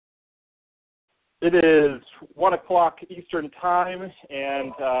It is 1 o'clock Eastern Time,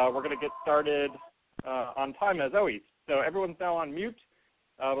 and we're going to get started on time as always. So everyone's now on mute,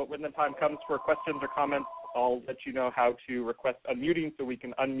 but when the time comes for questions or comments, I'll let you know how to request unmuting so we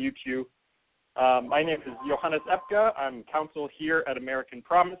can unmute you. My name is Johannes Epke. I'm counsel here at American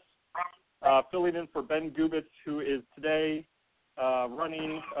Promise, filling in for Ben Gubitz, who is today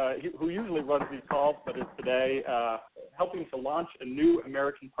who usually runs these calls, but is today helping to launch a new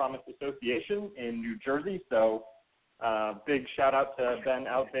American Promise Association in New Jersey. So big shout out to Ben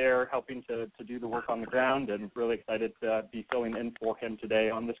out there helping to do the work on the ground, and really excited to be filling in for him today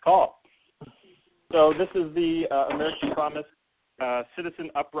on this call. So this is the American Promise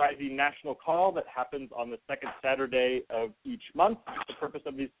Citizen Uprising National Call that happens on the second Saturday of each month. The purpose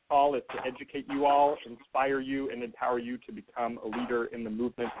of this call is to educate you all, inspire you, and empower you to become a leader in the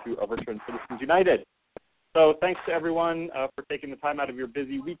movement to overturn Citizens United. So thanks to everyone for taking the time out of your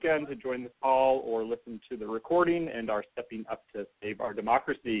busy weekend to join the call or listen to the recording and are stepping up to save our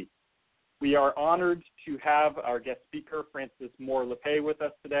democracy. We are honored to have our guest speaker, Frances Moore Lappe, with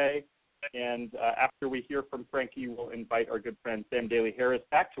us today. And after we hear from Frankie, we'll invite our good friend Sam Daly-Harris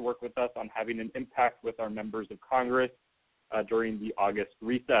back to work with us on having an impact with our members of Congress during the August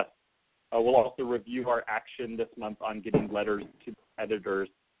recess. We'll also review our action this month on getting letters to editors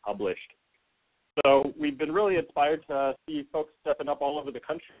published. So we've been really inspired to see folks stepping up all over the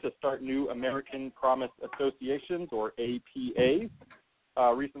country to start new American Promise Associations, or APAs.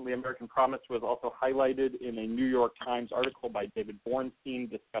 Recently, American Promise was also highlighted in a New York Times article by David Bornstein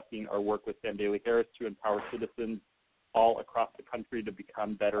discussing our work with Sam Daly-Harris to empower citizens all across the country to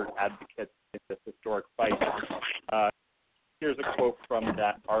become better advocates in this historic fight. Here's a quote from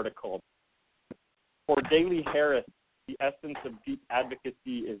that article. For Daly-Harris, the essence of deep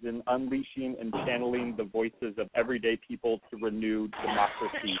advocacy is in unleashing and channeling the voices of everyday people to renew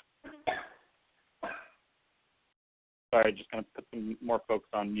democracy. Sorry, just going to put some more folks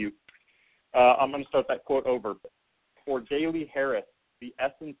on mute. I'm going to start that quote over. For Daly-Harris, the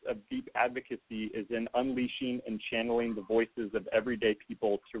essence of deep advocacy is in unleashing and channeling the voices of everyday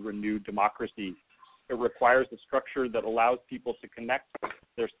people to renew democracy. It requires a structure that allows people to connect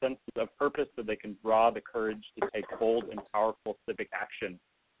their senses of purpose so they can draw the courage to take bold and powerful civic action.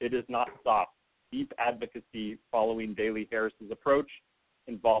 It is not soft. Deep advocacy, following Daly-Harris's approach,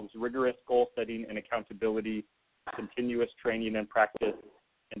 involves rigorous goal setting and accountability, continuous training and practice,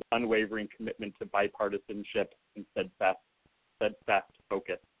 and unwavering commitment to bipartisanship and steadfast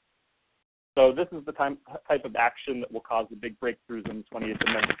focus. So this is the type of action that will cause the big breakthroughs in the 20th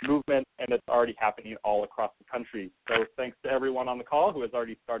Amendment movement, and it's already happening all across the country. So thanks to everyone on the call who has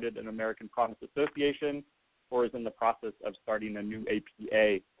already started an American Promise Association or is in the process of starting a new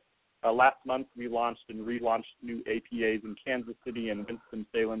APA. Last month, we launched and relaunched new APAs in Kansas City and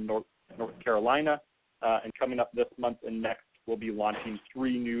Winston-Salem, North Carolina. And coming up this month and next, we'll be launching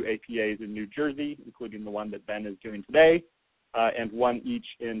 3 new APAs in New Jersey, including the one that Ben is doing today, and 1 each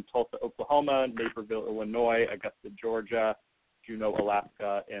in Tulsa, Oklahoma, Naperville, Illinois, Augusta, Georgia, Juneau,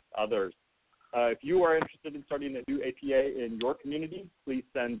 Alaska, and others. If you are interested in starting a new APA in your community, please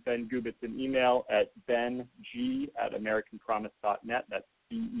send Ben Gubitz an email at beng@americanpromise.net. That's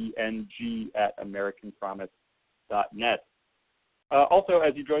BENG@americanpromise.net. Also,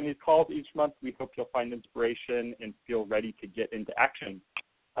 as you join these calls each month, we hope you'll find inspiration and feel ready to get into action.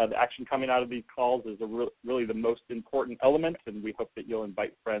 The action coming out of these calls is really the most important element, and we hope that you'll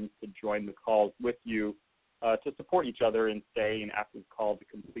invite friends to join the calls with you to support each other in staying after the call to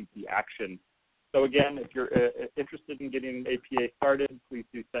complete the action. So again, if you're interested in getting an APA started, please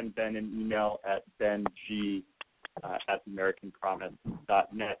do send Ben an email at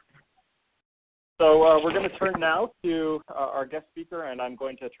beng@americanpromise.net. So we're going to turn now to our guest speaker, and I'm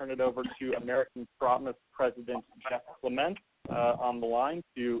going to turn it over to American Promise President Jeff Clement on the line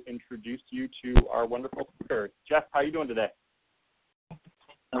to introduce you to our wonderful speaker. Jeff, how are you doing today?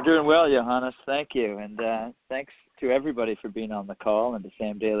 I'm doing well, Johannes. Thank you. And thanks to everybody for being on the call, and to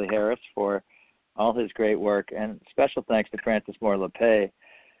Sam Daly-Harris for all his great work. And special thanks to Frances Moore Lappe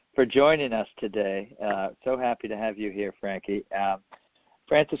for joining us today. So happy to have you here, Frankie.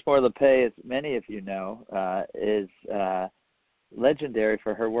 Frances Moore Lappe, as many of you know, is legendary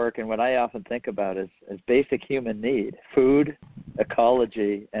for her work in what I often think about as basic human need: food,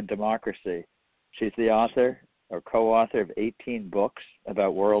 ecology, and democracy. She's the author or co-author of 18 books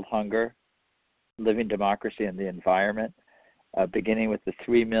about world hunger, living democracy, and the environment. Beginning with the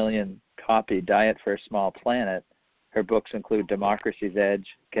 3 million copy Diet for a Small Planet, her books include Democracy's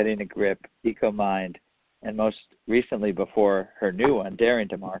Edge, Getting a Grip, Eco-Mind, and most recently, before her new one, Daring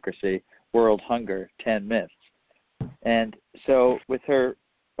Democracy, World Hunger, 10 Myths. And so with her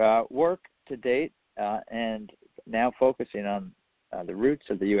work to date and now focusing on the roots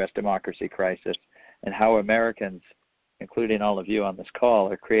of the U.S. democracy crisis and how Americans, including all of you on this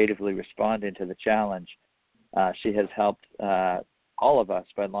call, are creatively responding to the challenge. She has helped all of us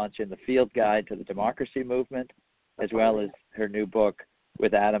by launching the Field Guide to the Democracy Movement, as well as her new book,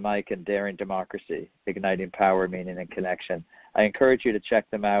 With Adam Eichen, Daring Democracy, Igniting Power, Meaning, and Connection. I encourage you to check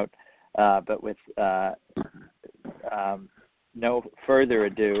them out, but with no further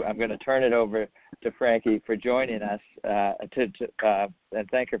ado, I'm going to turn it over to Frankie for joining us, and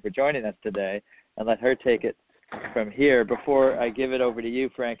thank her for joining us today, and let her take it from here. Before I give it over to you,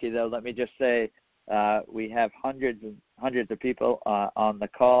 Frankie, though, let me just say we have hundreds of people on the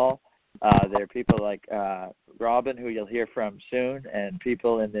call. There are people like Robin, who you'll hear from soon, and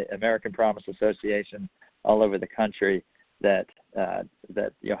people in the American Promise Association all over the country that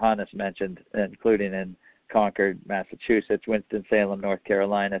Johannes mentioned, including in Concord, Massachusetts, Winston-Salem, North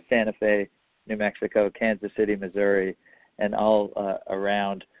Carolina, Santa Fe, New Mexico, Kansas City, Missouri, and all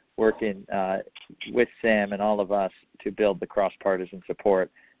around working with Sam and all of us to build the cross-partisan support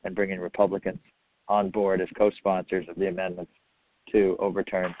and bringing Republicans on board as co-sponsors of the amendments to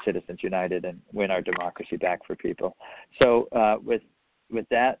overturn Citizens United and win our democracy back for people. So with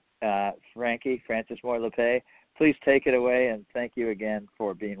that, Frances Moore Lappe, please take it away, and thank you again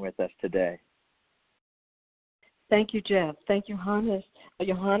for being with us today. Thank you, Jeff. Thank you,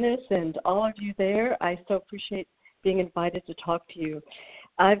 Johannes, and all of you there. I so appreciate being invited to talk to you.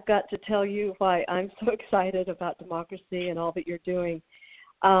 I've got to tell you why I'm so excited about democracy and all that you're doing.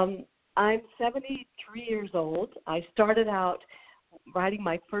 I'm 73 years old. I started out writing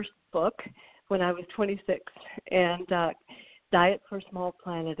my first book when I was 26, and Diet for a Small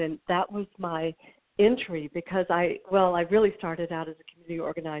Planet, and that was my entry because I really started out as a community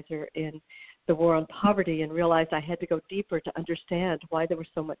organizer in the war on poverty and realized I had to go deeper to understand why there was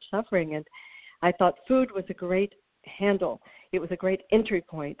so much suffering. And I thought food was a great handle. It was a great entry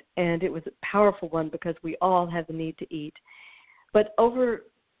point, and it was a powerful one because we all have the need to eat. But over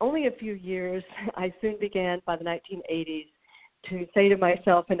only a few years, I soon began, by the 1980s, to say to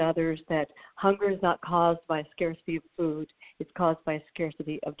myself and others that hunger is not caused by a scarcity of food, it's caused by a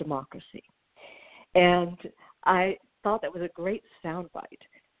scarcity of democracy. And I thought that was a great soundbite.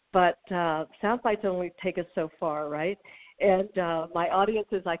 But sound bites only take us so far, right? And my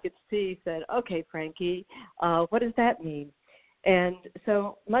audiences, I could see, said, okay, Frankie, what does that mean? And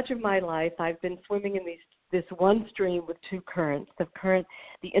so much of my life, I've been swimming in this one stream with two currents.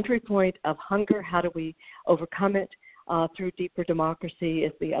 The entry point of hunger, how do we overcome it through deeper democracy,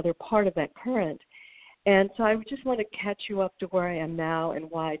 is the other part of that current. And so I just want to catch you up to where I am now and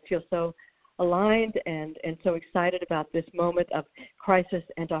why I feel so aligned and so excited about this moment of crisis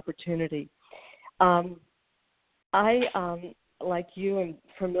and opportunity. I, like you, am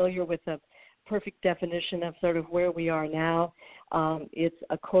familiar with the perfect definition of sort of where we are now. It's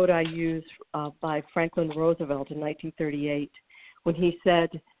a quote I use by Franklin Roosevelt in 1938 when he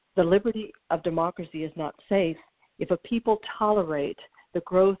said, "The liberty of democracy is not safe if a people tolerate the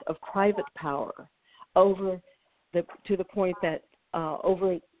growth of private power to the point that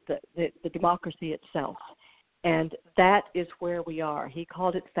over the democracy itself." And that is where we are. He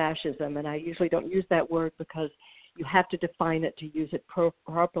called it fascism, and I usually don't use that word because you have to define it to use it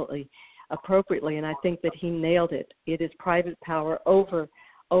appropriately, and I think that he nailed it. It is private power over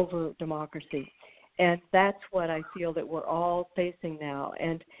democracy, and that's what I feel that we're all facing now.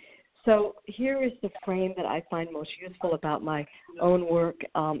 And so here is the frame that I find most useful about my own work.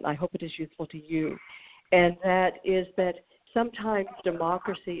 I hope it is useful to you, and that is that sometimes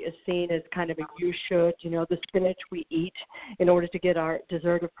democracy is seen as kind of a you should, the spinach we eat in order to get our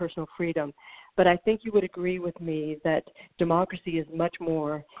dessert of personal freedom. But I think you would agree with me that democracy is much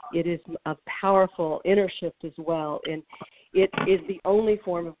more. It is a powerful inner shift as well, and it is the only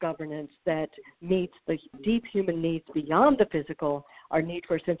form of governance that meets the deep human needs beyond the physical, our need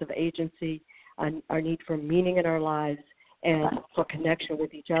for a sense of agency, our need for meaning in our lives, and for connection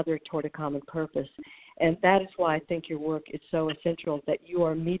with each other toward a common purpose. And that is why I think your work is so essential, that you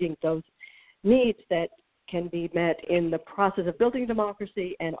are meeting those needs that can be met in the process of building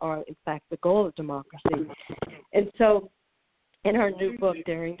democracy and are, in fact, the goal of democracy. And so in our new book,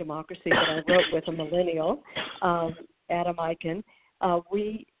 Daring Democracy, that I wrote with a millennial, Adam Eichen,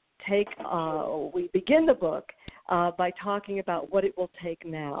 we begin the book by talking about what it will take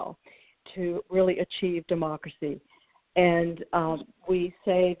now to really achieve democracy. And we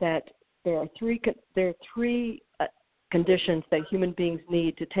say that there are three conditions that human beings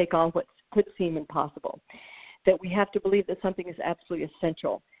need to take on what could seem impossible. That we have to believe that something is absolutely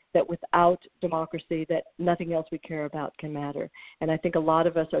essential, that without democracy, that nothing else we care about can matter. And I think a lot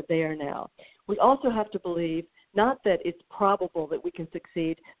of us are there now. We also have to believe not that it's probable that we can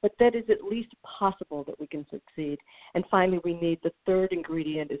succeed, but that it's at least possible that we can succeed. And finally, we need the third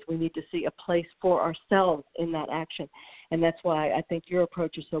ingredient is we need to see a place for ourselves in that action. And that's why I think your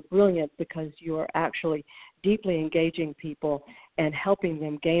approach is so brilliant, because you are actually deeply engaging people and helping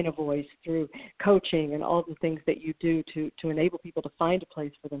them gain a voice through coaching and all the things that you do to enable people to find a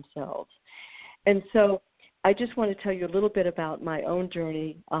place for themselves. And so I just want to tell you a little bit about my own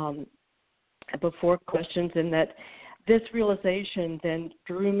journey before questions, and that this realization then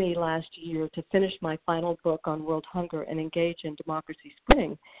drew me last year to finish my final book on world hunger and engage in Democracy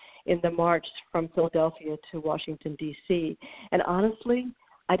Spring in the march from Philadelphia to Washington, D.C. And honestly,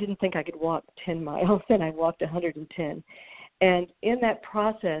 I didn't think I could walk 10 miles, and I walked 110. And in that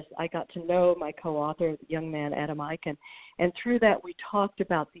process, I got to know my co-author, the young man Adam Eichen, and through that we talked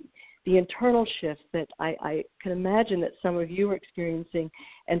about the internal shifts that I can imagine that some of you are experiencing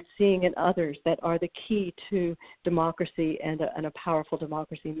and seeing in others that are the key to democracy and a powerful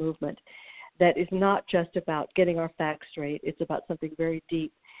democracy movement. That is not just about getting our facts straight, it's about something very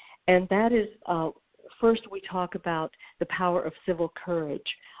deep. And that is, first we talk about the power of civil courage,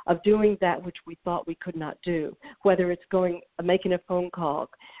 of doing that which we thought we could not do, whether it's making a phone call,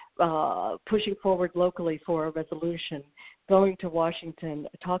 pushing forward locally for a resolution, going to Washington,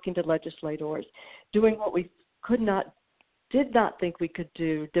 talking to legislators, doing what we did not think we could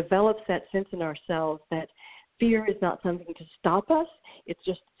do, develops that sense in ourselves that fear is not something to stop us, it's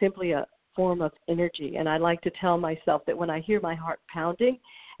just simply a form of energy. And I like to tell myself that when I hear my heart pounding,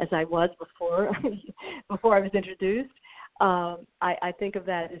 as I was before I was introduced, I think of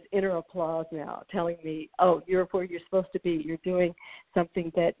that as inner applause now, telling me, oh, you're where you're supposed to be. You're doing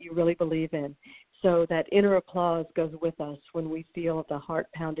something that you really believe in. So that inner applause goes with us when we feel the heart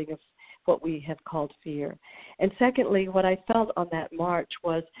pounding of what we have called fear. And secondly, what I felt on that march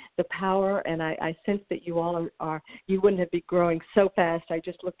was the power, and I sense that you all you wouldn't have been growing so fast. I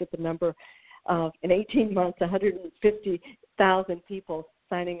just looked at the number of, in 18 months, 150,000 people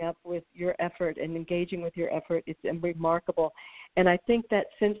signing up with your effort and engaging with your effort. It's remarkable. And I think that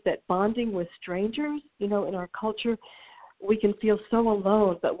sense that bonding with strangers, in our culture, we can feel so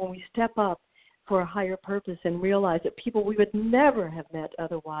alone, but when we step up for a higher purpose and realize that people we would never have met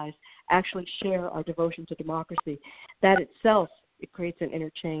otherwise actually share our devotion to democracy, that itself, it creates an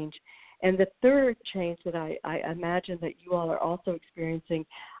interchange. And the third change that I imagine that you all are also experiencing,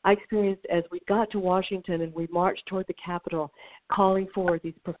 I experienced as we got to Washington and we marched toward the Capitol, calling for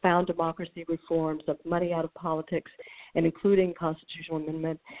these profound democracy reforms of money out of politics and including constitutional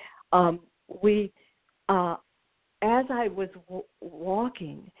amendment. As I was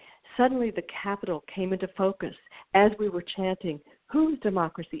walking, suddenly the Capitol came into focus as we were chanting, whose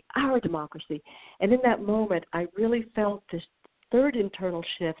democracy? Our democracy. And in that moment, I really felt this third internal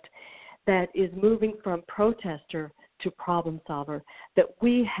shift that is moving from protester to problem solver, that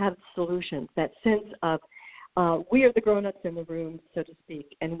we have solutions, that sense of we are the grown-ups in the room, so to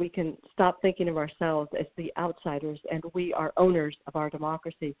speak, and we can stop thinking of ourselves as the outsiders, and we are owners of our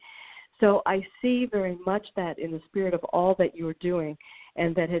democracy. So I see very much that in the spirit of all that you are doing,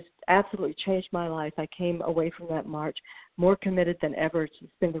 and that has absolutely changed my life. I came away from that march more committed than ever to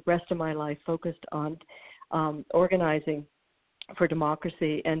spend the rest of my life focused on organizing for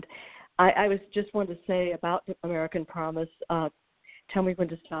democracy. And I was just wanted to say about the American Promise, tell me when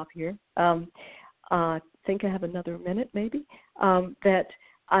to stop here. I think I have another minute maybe, that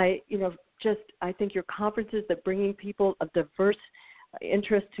I think your conferences that bringing people of diverse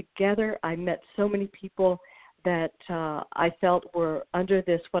interest together. I met so many people that I felt were under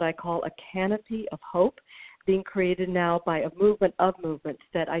this, what I call a canopy of hope, being created now by a movement of movements,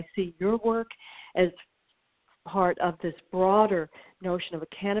 that I see your work as part of this broader notion of a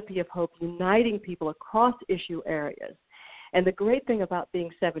canopy of hope, uniting people across issue areas. And the great thing about being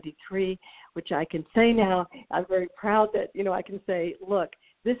 73, which I can say now, I'm very proud that, I can say, look,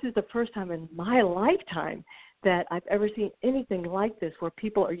 this is the first time in my lifetime that I've ever seen anything like this, where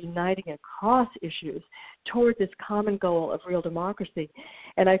people are uniting across issues toward this common goal of real democracy.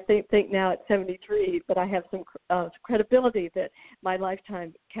 And I think now at 73, but I have some credibility that my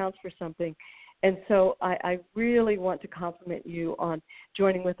lifetime counts for something. And so I really want to compliment you on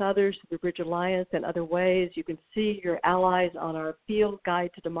joining with others, the Bridge Alliance and other ways. You can see your allies on our Field Guide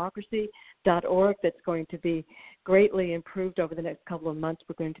to Democracy.org that's going to be greatly improved over the next couple of months.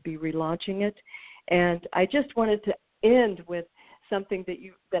 We're going to be relaunching it. And I just wanted to end with something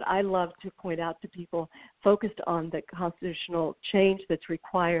that I love to point out to people focused on the constitutional change that's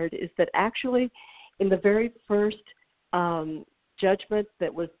required, is that actually in the very first judgment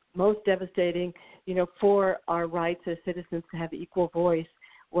that was most devastating, for our rights as citizens to have equal voice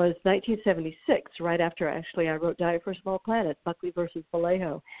was 1976, right after actually I wrote Diet for a Small Planet, Buckley versus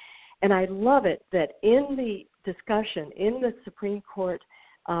Vallejo. And I love it that in the discussion, in the Supreme Court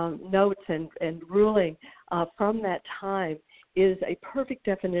notes and ruling from that time is a perfect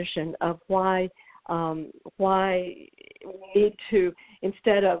definition of why we need to,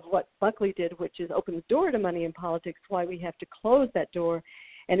 instead of what Buckley did, which is open the door to money in politics, why we have to close that door.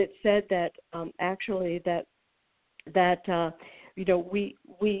 And it said that the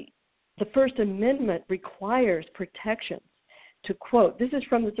First Amendment requires protections to quote, this is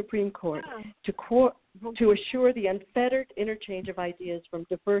from the Supreme Court, to assure the unfettered interchange of ideas from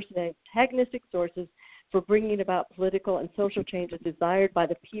diverse and antagonistic sources for bringing about political and social changes desired by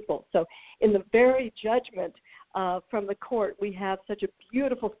the people. So in the very judgment from the court, we have such a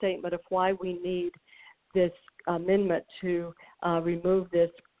beautiful statement of why we need this amendment to remove this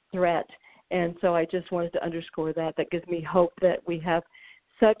threat. And so I just wanted to underscore that. That gives me hope that we have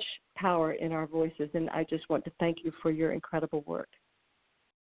such power in our voices, and I just want to thank you for your incredible work.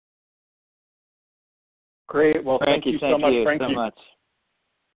 Great. Well, thank you so much, Frankie. So much.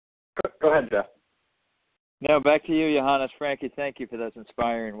 Go ahead, Jeff. No, back to you, Johannes. Frankie, thank you for those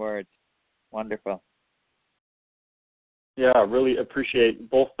inspiring words. Wonderful. Yeah, really appreciate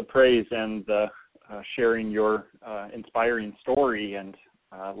both the praise and sharing your inspiring story, and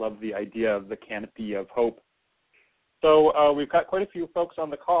love the idea of the canopy of hope. So we've got quite a few folks on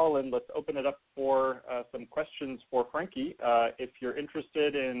the call, and let's open it up for some questions for Frankie. If you're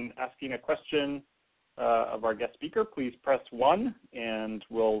interested in asking a question of our guest speaker, please press 1, and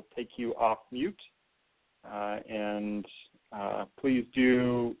we'll take you off mute. And please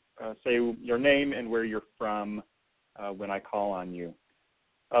do say your name and where you're from when I call on you.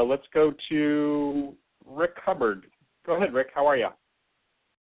 Let's go to Rick Hubbard. Go ahead, Rick. How are you?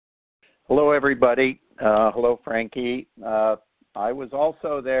 Hello, everybody. Hello, Frankie. I was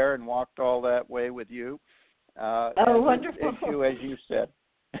also there and walked all that way with you. Wonderful. This issue, as you said,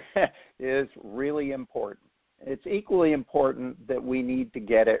 is really important. It's equally important that we need to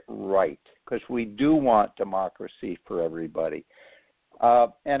get it right, because we do want democracy for everybody.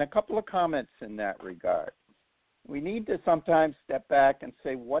 And a couple of comments in that regard. We need to sometimes step back and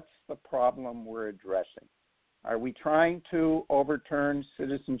say, what's the problem we're addressing? Are we trying to overturn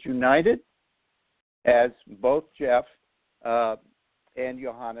Citizens United, as both Jeff and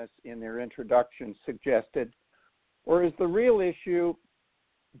Johannes in their introduction suggested, or is the real issue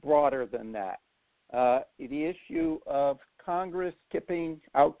broader than that? The issue of Congress skipping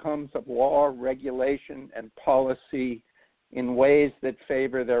outcomes of law, regulation, and policy in ways that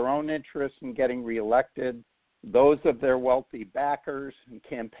favor their own interests in getting reelected, those of their wealthy backers and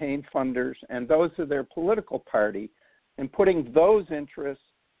campaign funders, and those of their political party, and putting those interests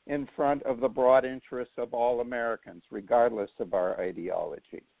in front of the broad interests of all Americans, regardless of our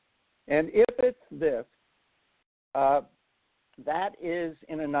ideology. And if it's this, that is,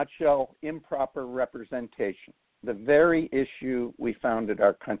 in a nutshell, improper representation, the very issue we founded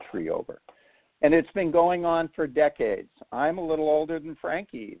our country over. And it's been going on for decades. I'm a little older than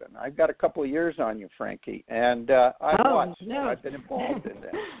Frankie even. I've got a couple of years on you, Frankie. And I've been involved in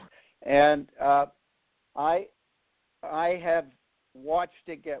this. And I have watched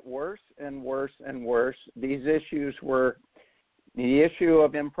it get worse and worse and worse. These issues were, the issue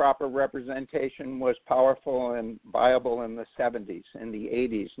of improper representation was powerful and viable in the 70s, in the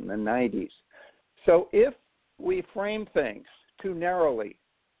 80s, and the 90s. So if we frame things too narrowly,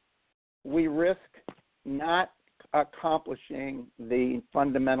 we risk not accomplishing the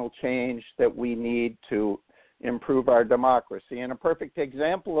fundamental change that we need to improve our democracy. And a perfect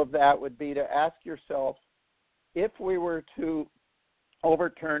example of that would be to ask yourself, if we were to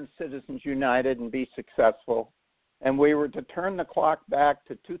overturn Citizens United and be successful, and we were to turn the clock back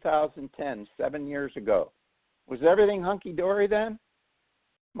to 2010, 7 years ago, was everything hunky-dory then?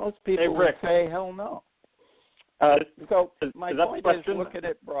 Most people would say, hell no. So my point is, look at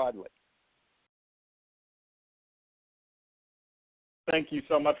it broadly. Thank you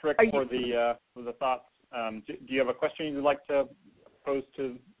so much, Rick, for the thoughts. Do you have a question you'd like to pose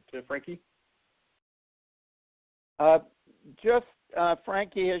to Frankie?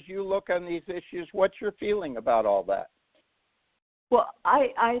 Frankie, as you look on these issues, what's your feeling about all that? Well,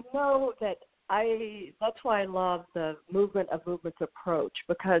 I know that that's why I love the movement of movements approach,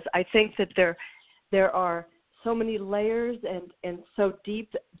 because I think that there are so many layers and so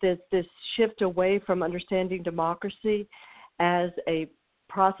deep this shift away from understanding democracy as a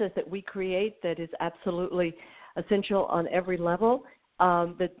process that we create that is absolutely essential on every level.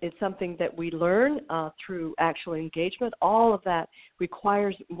 that it's something that we learn through actual engagement. All of that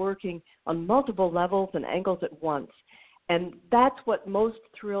requires working on multiple levels and angles at once. And that's what most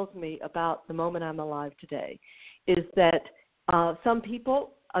thrills me about the moment I'm alive today, is that some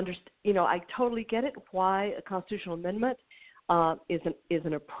people understand, I totally get it, why a constitutional amendment is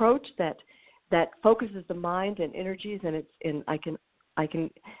an approach that focuses the mind and energies, and I can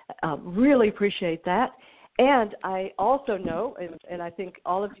really appreciate that. And I also know, and I think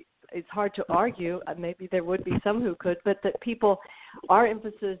all of you, it's hard to argue, maybe there would be some who could, but that our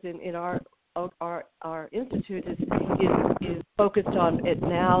emphasis in our institute is focused on it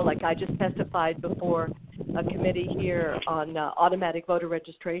now. Like I just testified before a committee here on automatic voter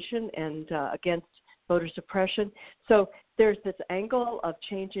registration and against voter suppression. So there's this angle of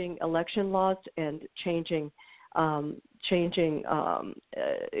changing election laws and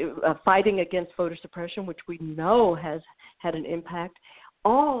fighting against voter suppression, which we know has had an impact.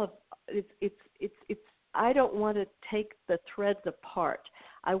 All of it's. I don't want to take the threads apart.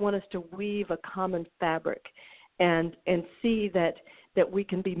 I want us to weave a common fabric, and see that we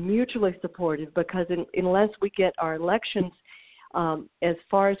can be mutually supportive. Because unless we get our elections as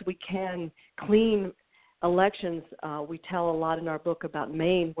far as we can clean elections, we tell a lot in our book about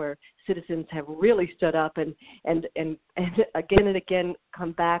Maine, where citizens have really stood up and again and again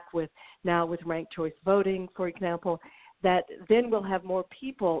come back with ranked choice voting, for example, that then we'll have more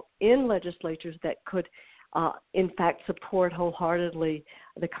people in legislatures that could in fact support wholeheartedly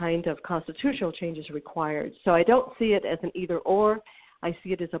the kind of constitutional changes required. So I don't see it as an either or, I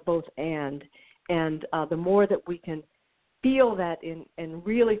see it as a both and the more that we can feel that and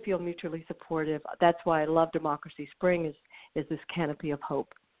really feel mutually supportive. That's why I love Democracy Spring is this canopy of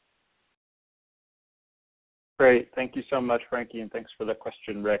hope. Great. Thank you so much, Frankie, and thanks for the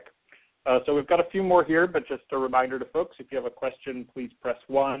question, Rick. So we've got a few more here, but just a reminder to folks, if you have a question, please press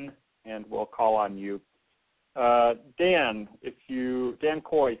 1, and we'll call on you. Dan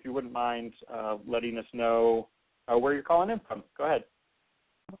Coy, if you wouldn't mind letting us know where you're calling in from. Go ahead.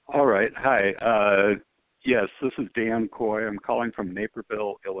 All right. Hi. Yes, this is Dan Coy. I'm calling from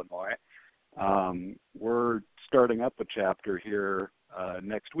Naperville, Illinois. We're starting up a chapter here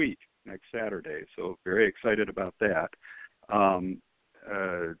next week, next Saturday, so very excited about that.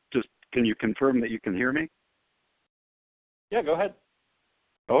 Just can you confirm that you can hear me? Yeah, go ahead.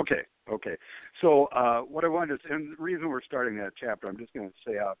 Okay. So what I wanted to, and the reason we're starting that chapter, I'm just going to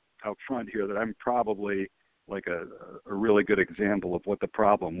say out front here that I'm probably like a really good example of what the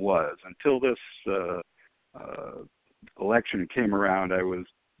problem was. Until this election came around, I was,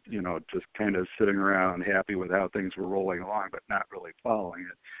 just kind of sitting around happy with how things were rolling along, but not really following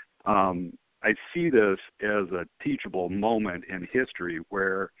it. I see this as a teachable moment in history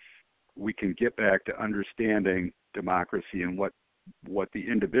where we can get back to understanding democracy and what the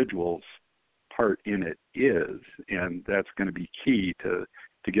individual's part in it is, and that's going to be key to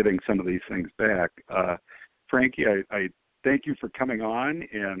getting some of these things back. Frankie, I thank you for coming on,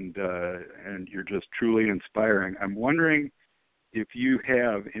 and you're just truly inspiring. I'm wondering if you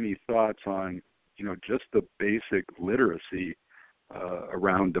have any thoughts on, just the basic literacy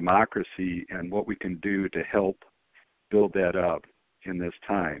around democracy and what we can do to help build that up in this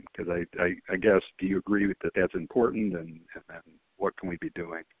time. Because I guess, do you agree that that's important, and what can we be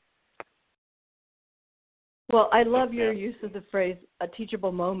doing? Well, I love your use of the phrase "a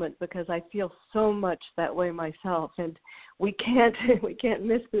teachable moment" because I feel so much that way myself, and we can't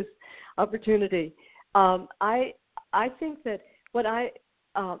miss this opportunity. I think that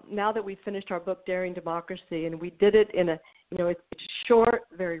now that we finished our book Daring Democracy, and we did it in it's a short,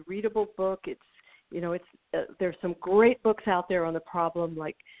 very readable book. There's some great books out there on the problem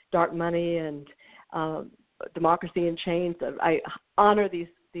like Dark Money and Democracy in Chains. I honor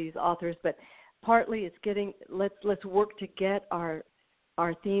these authors, but partly it's let's work to get our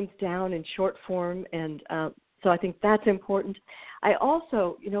themes down in short form, and so I think that's important. I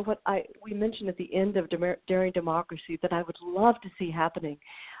also, we mentioned at the end of Daring Democracy that I would love to see happening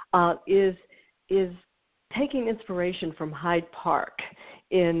is taking inspiration from Hyde Park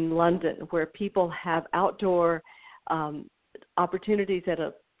in London, where people have outdoor opportunities at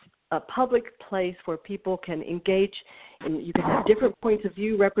a public place where people can engage, and you can have different points of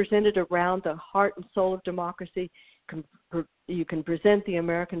view represented around the heart and soul of democracy. You can present the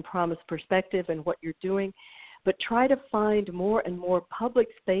American Promise perspective and what you're doing, but try to find more and more public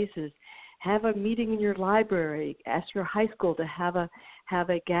spaces. Have a meeting in your library. Ask your high school to have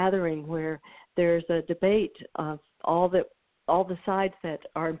a gathering where there's a debate of all the sides that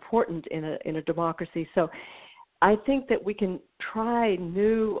are important in a democracy. So I think that we can try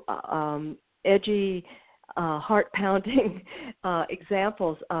new, edgy heart-pounding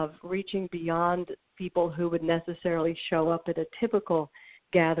examples of reaching beyond people who would necessarily show up at a typical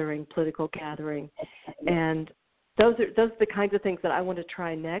gathering, political gathering. And those are the kinds of things that I want to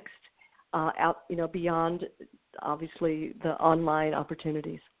try next, beyond, obviously, the online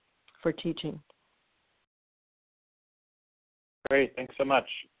opportunities for teaching. Great, thanks so much.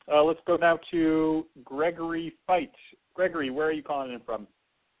 Let's go now to Gregory Feit. Gregory, where are you calling in from?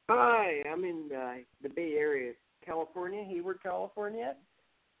 Hi, I'm in the Bay Area, California, Hayward, California.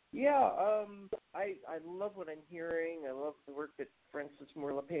 Yeah, I love what I'm hearing. I love the work that Frances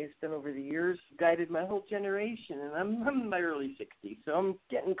Moore Lappe has done over the years, guided my whole generation, and I'm in my early 60s, so I'm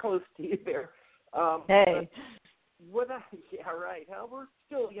getting close to you there. Hey. Yeah, right. We're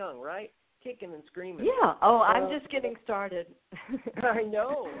still young, right? Kicking and screaming. Yeah. Oh, I'm just getting started. I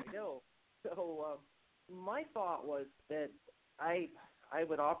know. So my thought was that I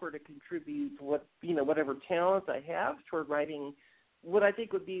would offer to contribute whatever talents I have toward writing what I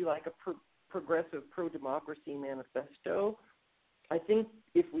think would be like a progressive pro-democracy manifesto. I think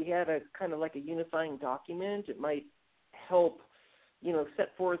if we had a kind of like a unifying document, it might help,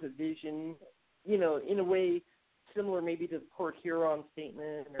 set forth a vision, in a way similar maybe to the Port Huron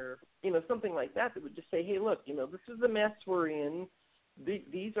statement or, something like that would just say, hey, look, this is the mess we're in.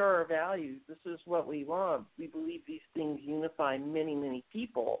 These are our values. This is what we want. We believe these things unify many, many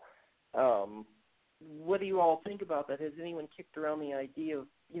people. What do you all think about that? Has anyone kicked around the idea of,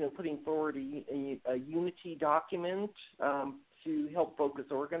 putting forward a unity document to help focus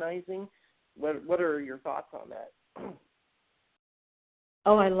organizing? What are your thoughts on that?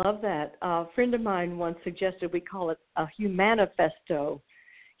 Oh, I love that. A friend of mine once suggested we call it a humanifesto.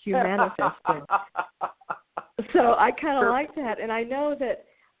 Humanifesto. So I kind of like that. And I know that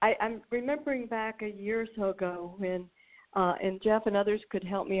I'm remembering back a year or so ago when, and Jeff and others could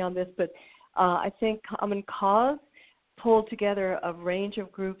help me on this, but I think Common Cause pulled together a range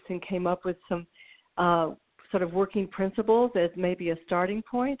of groups and came up with some sort of working principles as maybe a starting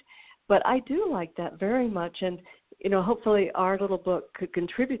point. But I do like that very much, and hopefully our little book could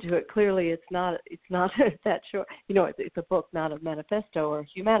contribute to it. Clearly, it's not that short. It's a book, not a manifesto or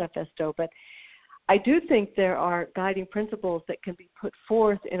a humanifesto. But I do think there are guiding principles that can be put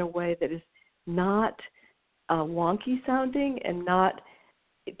forth in a way that is not wonky sounding and not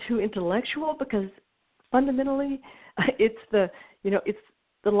too intellectual, because fundamentally, it's the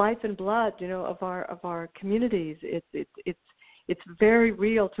life and blood of our communities. It's very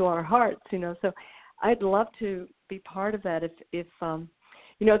real to our hearts. So I'd love to be part of that. If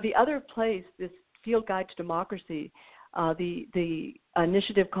the other place, this Field Guide to Democracy, the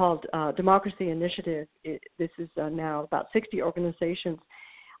initiative called Democracy Initiative. This is now about 60 organizations.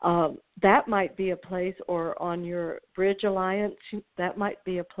 That might be a place, or on your Bridge Alliance, that might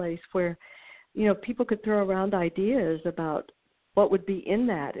be a place where, people could throw around ideas about what would be in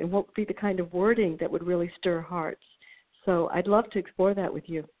that and what would be the kind of wording that would really stir hearts. So I'd love to explore that with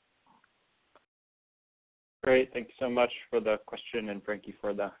you. Great. Thank you so much for the question, and Frankie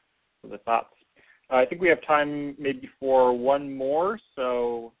for the thoughts. I think we have time maybe for one more,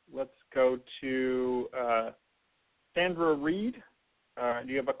 so let's go to Sandra Reed.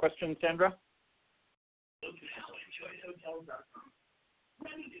 Do you have a question, Sandra?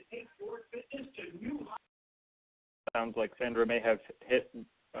 Sounds like Sandra may have hit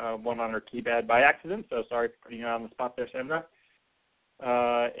one on her keypad by accident, so sorry for putting you on the spot there, Sandra.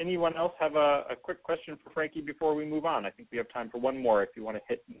 Anyone else have a quick question for Frankie before we move on? I think we have time for one more if you want to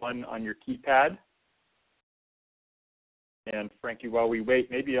hit one on your keypad. And Frankie, while we wait,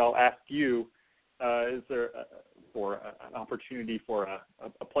 maybe I'll ask you, is there an opportunity for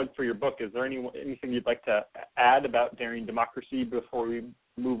a plug for your book? Is there anything you'd like to add about Daring Democracy before we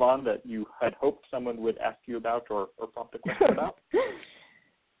move on that you had hoped someone would ask you about or prompt a question about?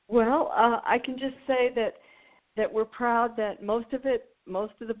 Well, I can just say that we're proud that most of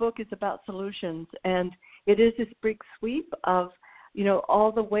the book is about solutions, and it is this big sweep of,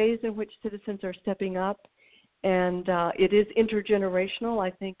 all the ways in which citizens are stepping up, and it is intergenerational.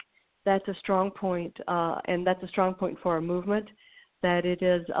 I think that's a strong point, and that's a strong point for our movement, that it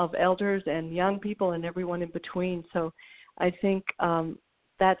is of elders and young people and everyone in between. So I think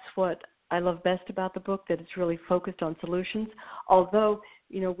that's what I love best about the book, that it's really focused on solutions, although,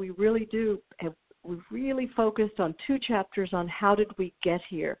 we really focused on 2 chapters on how did we get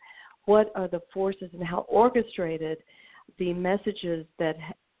here, what are the forces and how orchestrated the messages that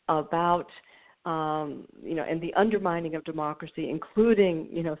about, and the undermining of democracy, including,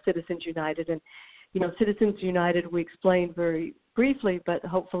 Citizens United. And, Citizens United, we explained very briefly, but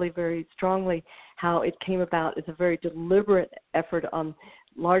hopefully very strongly, how it came about as a very deliberate effort on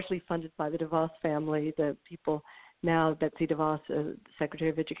largely funded by the DeVos family, the people now, Betsy DeVos,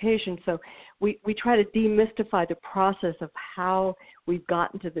 Secretary of Education. So we try to demystify the process of how we've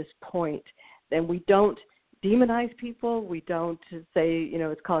gotten to this point. And we don't demonize people. We don't say,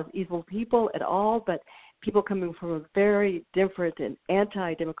 it's caused evil people at all, but people coming from a very different and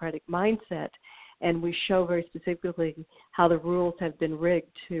anti-democratic mindset. And we show very specifically how the rules have been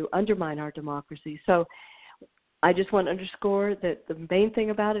rigged to undermine our democracy. So I just want to underscore that the main thing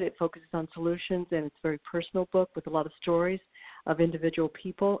about it focuses on solutions, and it's a very personal book with a lot of stories of individual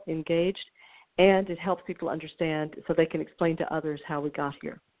people engaged, and it helps people understand so they can explain to others how we got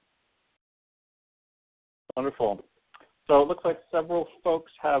here. Wonderful. So it looks like several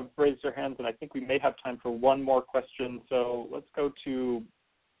folks have raised their hands, and I think we may have time for one more question. So let's go to,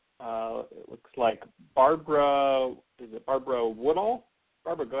 it looks like Barbara, is it Barbara Woodall?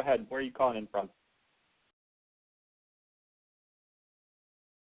 Barbara, go ahead. Where are you calling in from?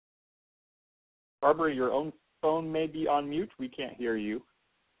 Barbara, your own phone may be on mute. We can't hear you.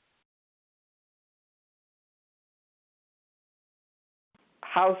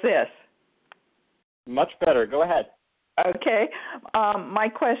 How's this? Much better. Go ahead. Okay. My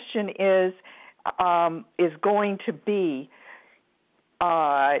question is going to be,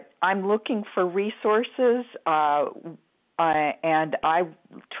 I'm looking for resources, and I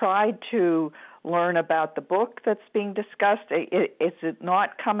tried to learn about the book that's being discussed. Is it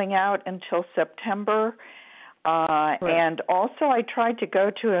not coming out until September? Right. And also I tried to go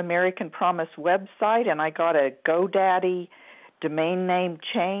to American Promise website, and I got a GoDaddy domain name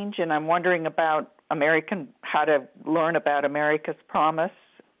change, and I'm wondering about how to learn about America's Promise.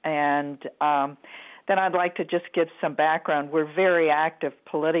 And then I'd like to just give some background. We're very active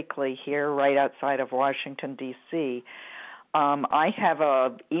politically here right outside of Washington, D.C. I have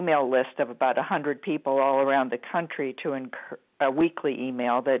an email list of about 100 people all around the country, a weekly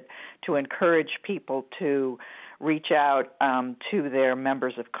email to encourage people to reach out to their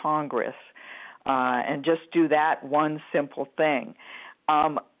members of Congress and just do that one simple thing.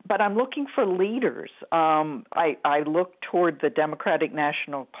 But I'm looking for leaders. I look toward the Democratic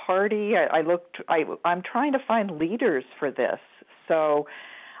National Party. I'm trying to find leaders for this. So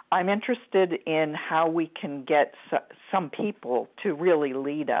I'm interested in how we can get some people to really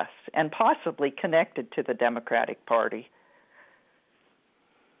lead us and possibly connected to the Democratic Party.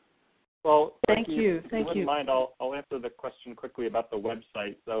 Well, thank you. If you wouldn't mind, I'll answer the question quickly about the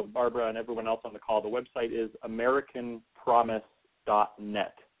website. So Barbara and everyone else on the call, the website is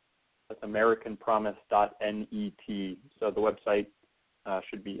AmericanPromise.net. That's AmericanPromise.net. So the website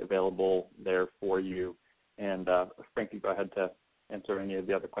should be available there for you. And Frankie, go ahead to answer any of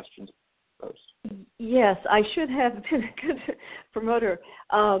the other questions posed. Yes, I should have been a good promoter.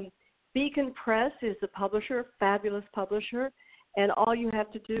 Beacon Press is the publisher, fabulous publisher, and all you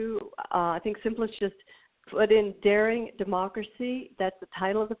have to do, I think simplest, just put in Daring Democracy. That's the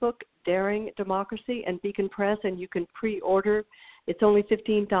title of the book, Daring Democracy, and Beacon Press, and you can pre-order. It's only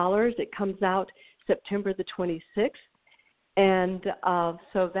 $15. It comes out September the 26th, and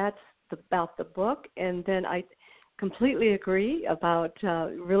so that's about the book. And then I completely agree about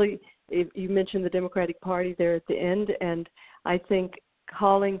really, you mentioned the Democratic Party there at the end, and I think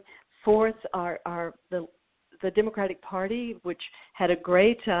calling forth the Democratic Party, which had a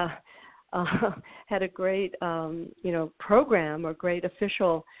great program or great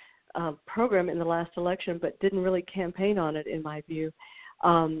official program in the last election, but didn't really campaign on it, in my view.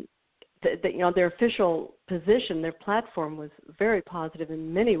 Their official position, their platform was very positive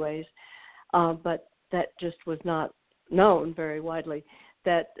in many ways, but that just was not known very widely.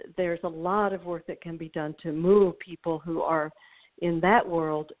 That there's a lot of work that can be done to move people who are in that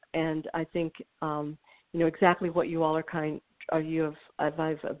world, and I think exactly what you all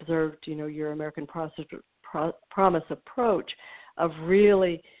I've observed, your American Promise approach of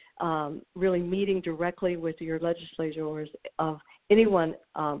really meeting directly with your legislators of anyone,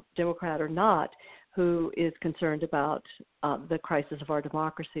 Democrat or not, who is concerned about the crisis of our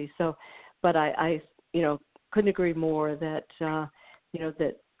democracy. So, but I couldn't agree more that that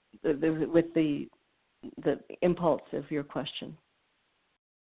with the impulse of your question.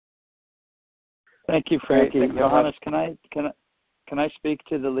 Thank you, Frankie. Thank you, Johannes, can I speak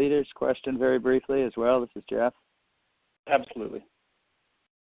to the leaders question very briefly as well? This is Jeff. Absolutely.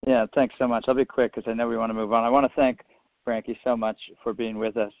 Yeah, thanks so much. I'll be quick because I know we want to move on. I want to thank Frankie so much for being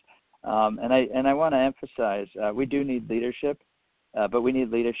with us, and I want to emphasize we do need leadership, but we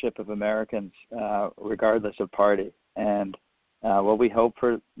need leadership of Americans regardless of party. And while we hope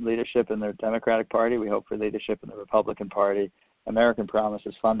for leadership in the Democratic Party, we hope for leadership in the Republican Party. American Promise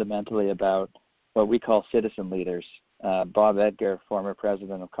is fundamentally about what we call citizen leaders, Bob Edgar, former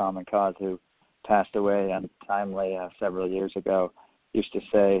president of Common Cause, who passed away untimely several years ago, used to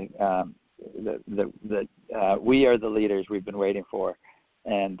say that we are the leaders we've been waiting for,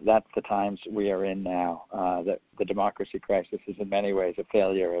 and that's the times we are in now. That the democracy crisis is in many ways a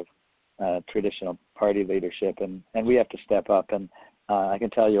failure of traditional party leadership, and we have to step up. And I can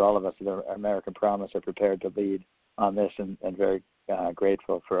tell you, all of us at the American Promise are prepared to lead on this, and very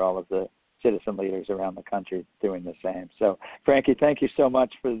grateful for all of the citizen leaders around the country doing the same. So, Frankie, thank you so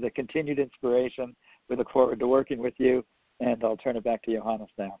much for the continued inspiration. We look forward to working with you, and I'll turn it back to Johannes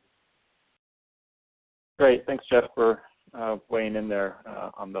now. Great. Thanks, Jeff, for weighing in there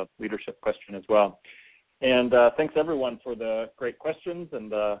on the leadership question as well. And thanks, everyone, for the great questions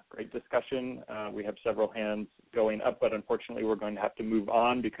and the great discussion. We have several hands going up, but unfortunately we're going to have to move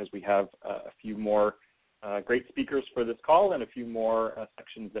on because we have a few more great speakers for this call and a few more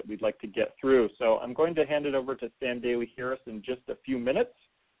sections that we'd like to get through. So I'm going to hand it over to Sam Daly-Harris in just a few minutes.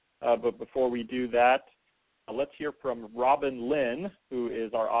 But before we do that, let's hear from Robin Lynn, who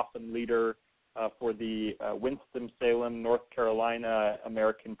is our awesome leader for the Winston-Salem, North Carolina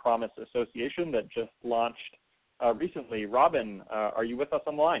American Promise Association that just launched recently. Robin, are you with us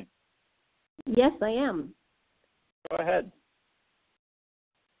on the line? Yes, I am. Go ahead.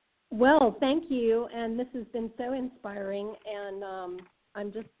 Well, thank you, and this has been so inspiring, and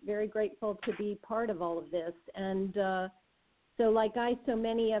I'm just very grateful to be part of all of this. And so like so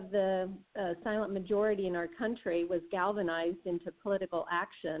many of the silent majority in our country was galvanized into political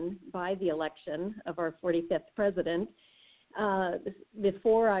action by the election of our 45th president.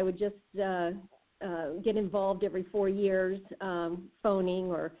 Before, I would just get involved every 4 years, phoning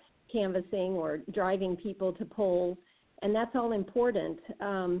or canvassing or driving people to polls, and that's all important.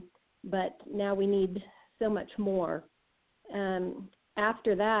 But now we need so much more.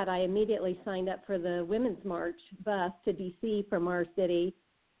 After that, I immediately signed up for the Women's March bus to D.C. from our city,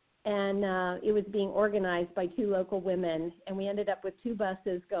 and it was being organized by 2 local women, and we ended up with 2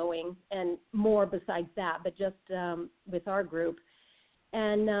 buses going and more besides that, but just with our group.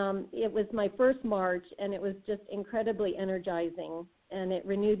 And it was my first march, and it was just incredibly energizing, and it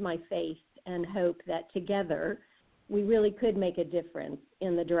renewed my faith and hope that together we really could make a difference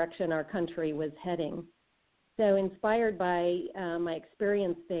in the direction our country was heading. So inspired by my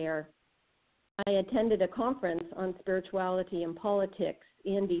experience there, I attended a conference on spirituality and politics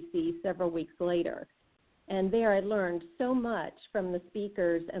in D.C. several weeks later. And there I learned so much from the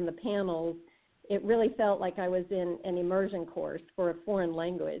speakers and the panels. It really felt like I was in an immersion course for a foreign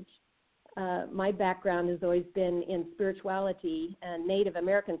language. My background has always been in spirituality and Native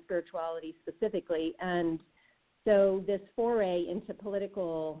American spirituality specifically, and so this foray into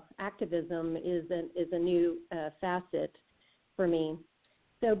political activism is a new facet for me.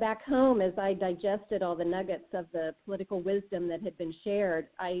 So back home, as I digested all the nuggets of the political wisdom that had been shared,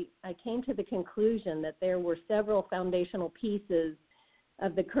 I came to the conclusion that there were several foundational pieces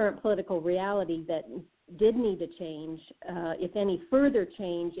of the current political reality that did need to change, if any further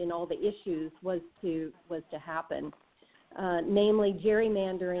change in all the issues was to happen. Namely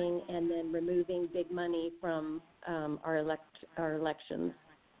gerrymandering and then removing big money from our elections.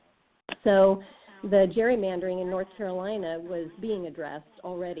 So the gerrymandering in North Carolina was being addressed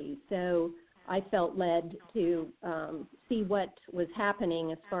already. So I felt led to see what was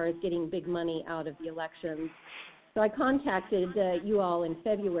happening as far as getting big money out of the elections. So I contacted you all in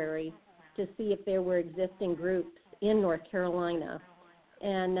February to see if there were existing groups in North Carolina.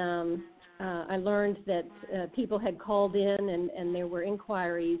 And I learned that people had called in and there were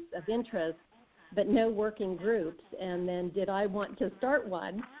inquiries of interest, but no working groups. And then did I want to start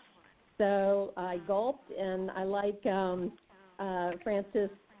one? So I gulped, and I like Frances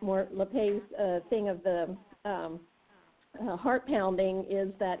Moore Lappe's thing of the heart pounding is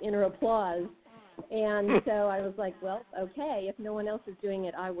that inner applause. And so I was like, well, okay, if no one else is doing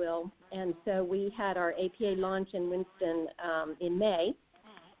it, I will. And so we had our APA launch in Winston in May.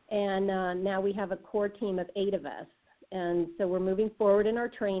 And now we have a core team of 8 of us. And so we're moving forward in our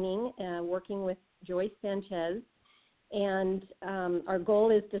training, working with Joyce Sanchez. And our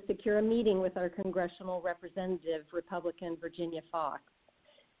goal is to secure a meeting with our congressional representative, Republican Virginia Fox.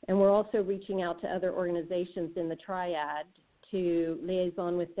 And we're also reaching out to other organizations in the triad to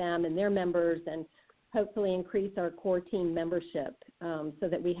liaison with them and their members and hopefully increase our core team membership so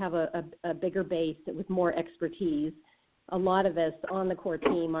that we have a bigger base with more expertise. A lot of us on the core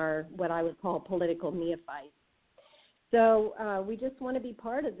team are what I would call political neophytes. So we just want to be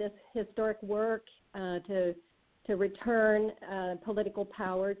part of this historic work to return political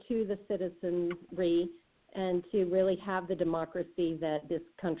power to the citizenry and to really have the democracy that this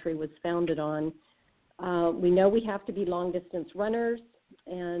country was founded on. We know we have to be long-distance runners,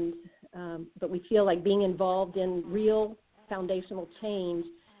 but we feel like being involved in real foundational change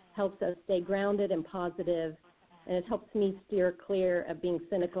helps us stay grounded and positive, and it helps me steer clear of being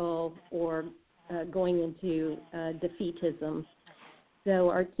cynical or going into defeatism. So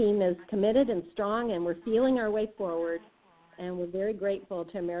our team is committed and strong, and we're feeling our way forward, and we're very grateful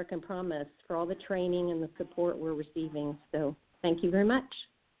to American Promise for all the training and the support we're receiving. So thank you very much.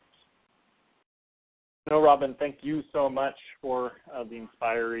 No, Robin, thank you so much for the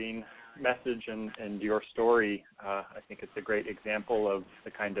inspiring message and your story. I think it's a great example of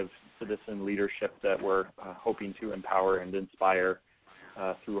the kind of citizen leadership that we're hoping to empower and inspire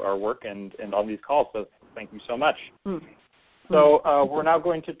through our work and on these calls. So thank you so much. So we're now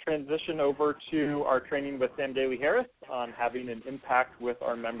going to transition over to our training with Sam Daly Harris on having an impact with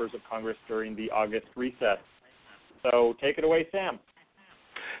our members of Congress during the August recess. So take it away, Sam.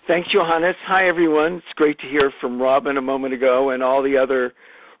 Thanks, Johannes. Hi, everyone. It's great to hear from Robin a moment ago and all the other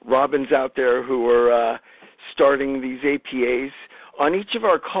Robins out there who are starting these APAs. On each of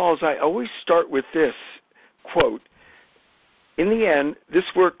our calls, I always start with this quote: "In the end,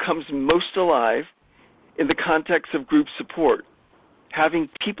 this work comes most alive in the context of group support, having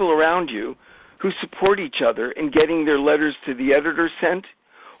people around you who support each other in getting their letters to the editor sent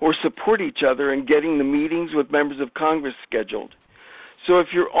or support each other in getting the meetings with members of Congress scheduled. So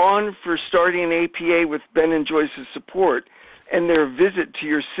if you're on for starting an APA with Ben and Joyce's support and their visit to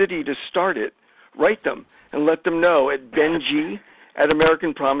your city to start it, write them and let them know at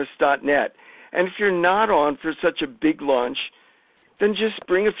beng@americanpromise.net. And if you're not on for such a big launch, then just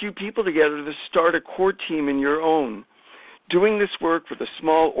bring a few people together to start a core team in your own. Doing this work with a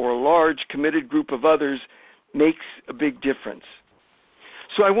small or large committed group of others makes a big difference."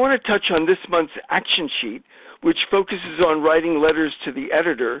 So I want to touch on this month's action sheet, which focuses on writing letters to the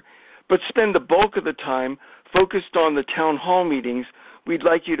editor, but spend the bulk of the time focused on the town hall meetings we'd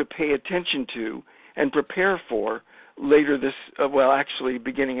like you to pay attention to and prepare for later this, actually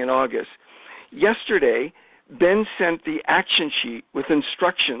beginning in August. Yesterday, Ben sent the action sheet with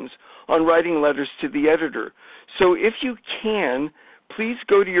instructions on writing letters to the editor. So if you can, please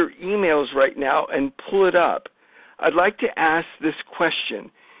go to your emails right now and pull it up. I'd like to ask this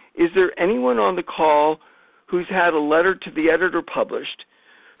question: is there anyone on the call who's had a letter to the editor published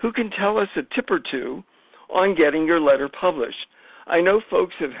who can tell us a tip or two on getting your letter published? I know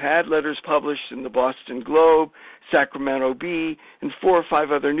folks have had letters published in the Boston Globe, Sacramento Bee, and 4 or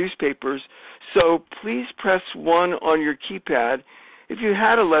 5 other newspapers, so please press 1 on your keypad if you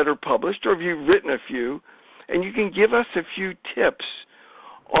had a letter published or if you've written a few, and you can give us a few tips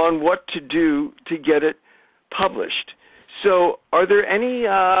on what to do to get it published. So are there any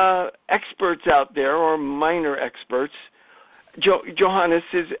experts out there or minor experts? Johannes,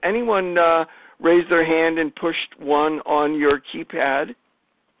 has anyone raised their hand and pushed 1 on your keypad?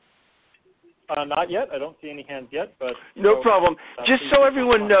 Not yet. I don't see any hands yet. But no problem. Just so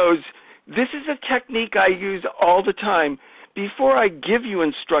everyone knows, this is a technique I use all the time. Before I give you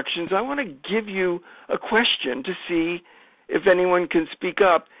instructions, I want to give you a question to see if anyone can speak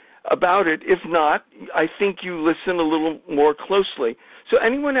up about it. If not, I think you listen a little more closely. So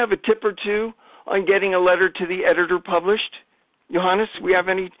anyone have a tip or two on getting a letter to the editor published? Johannes, we have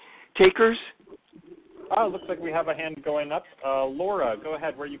any takers? Looks like we have a hand going up. Laura, go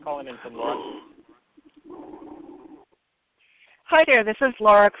ahead. Where are you calling in from, Laura? Hi there. This is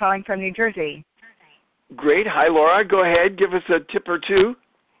Laura calling from New Jersey. Great. Hi, Laura. Go ahead. Give us a tip or two.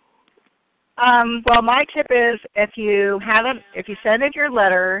 Well, my tip is if you send in your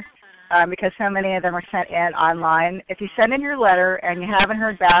letter, because so many of them are sent in online, if you send in your letter and you haven't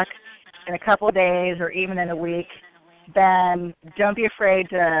heard back in a couple of days or even in a week, then don't be afraid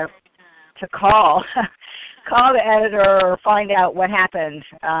to call call the editor or find out what happened,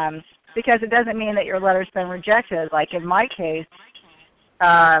 because it doesn't mean that your letter's been rejected. Like in my case,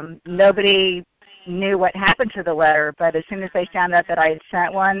 nobody knew what happened to the letter, but as soon as they found out that I had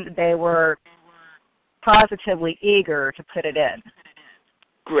sent one, they were positively eager to put it in.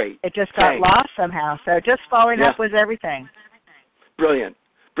 Great. It just got lost somehow. So just following up was everything. Brilliant.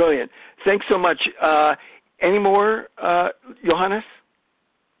 Brilliant. Thanks so much. Any more, Johannes?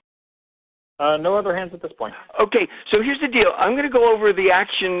 No other hands at this point. Okay, so here's the deal. I'm going to go over the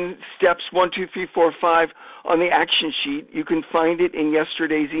action steps 1, 2, 3, 4, 5 on the action sheet. You can find it in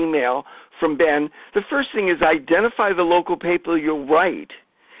yesterday's email from Ben. The first thing is identify the local paper you'll write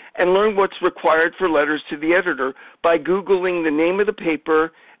and learn what's required for letters to the editor by Googling the name of the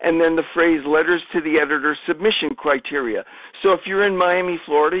paper and then the phrase letters to the editor submission criteria. So if you're in Miami,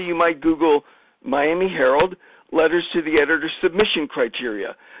 Florida, you might Google Miami Herald, letters to the editor submission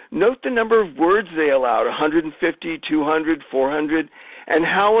criteria. Note the number of words they allowed, 150, 200, 400, and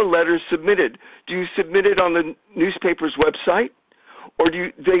how a letter is submitted. Do you submit it on the newspaper's website, or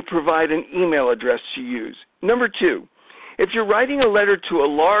do they provide an email address to use? Number 2, if you're writing a letter to a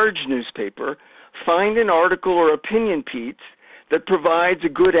large newspaper, find an article or opinion piece that provides a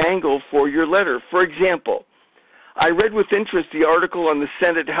good angle for your letter. For example, I read with interest the article on the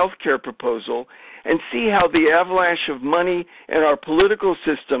Senate health care proposal and see how the avalanche of money in our political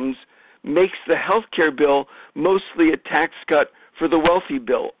systems makes the health care bill mostly a tax cut for the wealthy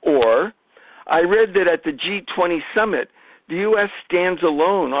bill. Or, I read that at the G20 summit, the U.S. stands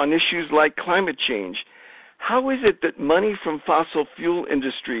alone on issues like climate change. How is it that money from fossil fuel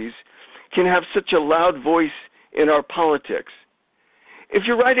industries can have such a loud voice in our politics? If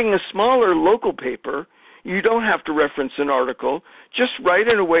you're writing a smaller local paper, you don't have to reference an article. Just write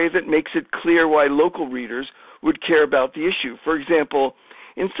in a way that makes it clear why local readers would care about the issue. For example,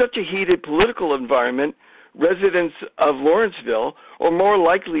 in such a heated political environment, residents of Lawrenceville are more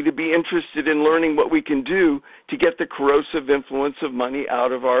likely to be interested in learning what we can do to get the corrosive influence of money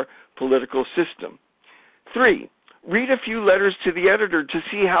out of our political system. 3, read a few letters to the editor to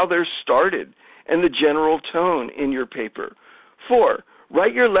see how they're started and the general tone in your paper. 4,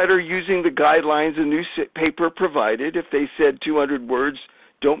 write your letter using the guidelines the newspaper provided. If they said 200 words,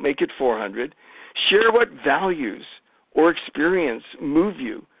 don't make it 400. Share what values or experience move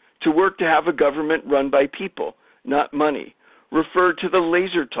you to work to have a government run by people, not money. Refer to the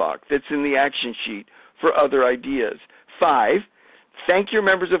laser talk that's in the action sheet for other ideas. 5, thank your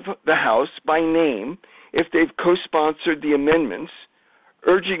members of the House by name if they've co-sponsored the amendments,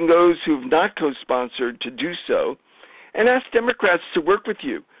 urging those who've not co-sponsored to do so, and ask Democrats to work with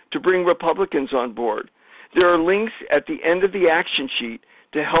you to bring Republicans on board. There are links at the end of the action sheet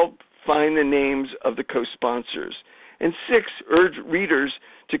to help find the names of the co-sponsors. And 6, urge readers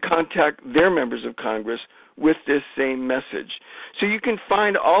to contact their members of Congress with this same message. So you can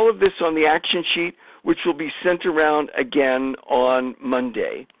find all of this on the action sheet, which will be sent around again on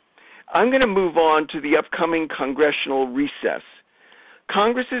Monday. I'm going to move on to the upcoming congressional recess.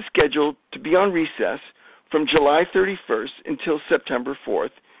 Congress is scheduled to be on recess from July 31st until September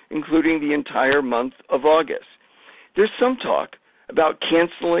 4th, including the entire month of August. There's some talk about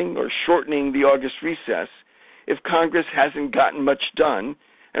canceling or shortening the August recess if Congress hasn't gotten much done,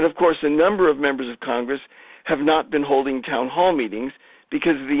 and of course a number of members of Congress have not been holding town hall meetings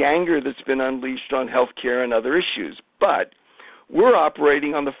because of the anger that's been unleashed on health care and other issues. But we're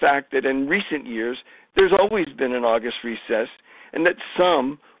operating on the fact that in recent years there's always been an August recess and that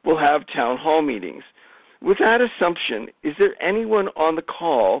some will have town hall meetings. With that assumption, is there anyone on the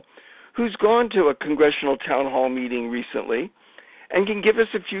call who's gone to a congressional town hall meeting recently and can give us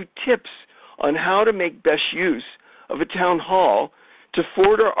a few tips on how to make best use of a town hall to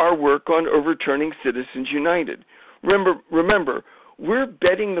further our work on overturning Citizens United? Remember, we're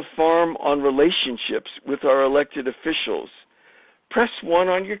betting the farm on relationships with our elected officials. Press 1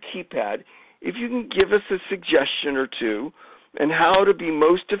 on your keypad if you can give us a suggestion or two on how to be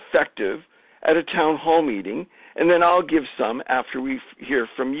most effective at a town hall meeting, and then I'll give some after we hear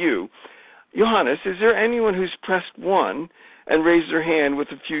from you. Johannes, is there anyone who's pressed 1 and raised their hand with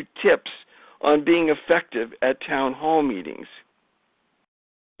a few tips on being effective at town hall meetings?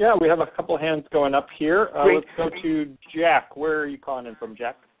 Yeah, we have a couple hands going up here. Let's go to Jack. Where are you calling in from,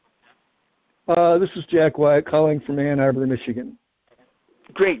 Jack? This is Jack Wyatt calling from Ann Arbor, Michigan.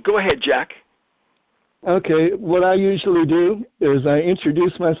 Great. Go ahead, Jack. Okay. What I usually do is I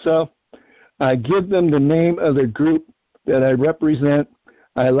introduce myself. I give them the name of the group that I represent.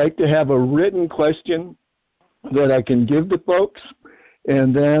 I like to have a written question that I can give to folks.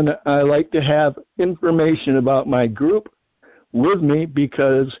 And then I like to have information about my group with me,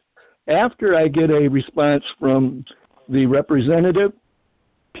 because after I get a response from the representative,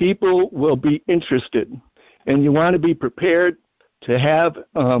 people will be interested. And you want to be prepared to have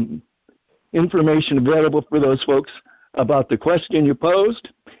information available for those folks about the question you posed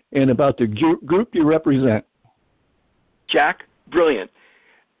and about the group you represent. Jack, brilliant.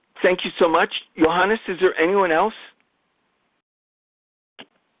 Thank you so much. Johannes, is there anyone else?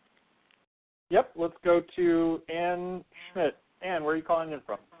 Yep, let's go to Ann Schmidt. Ann, where are you calling in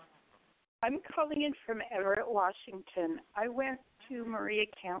from? I'm calling in from Everett, Washington. I went to Maria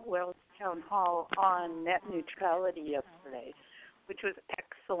Cantwell's town hall on net neutrality yesterday, which was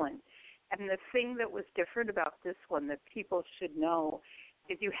excellent. And the thing that was different about this one that people should know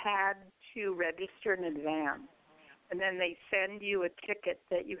is you had to register in advance. And then they send you a ticket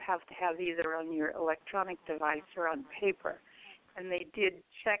that you have to have either on your electronic device or on paper. And they did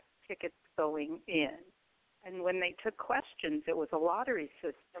check tickets going in. And when they took questions, it was a lottery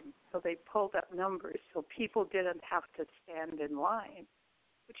system, so they pulled up numbers so people didn't have to stand in line,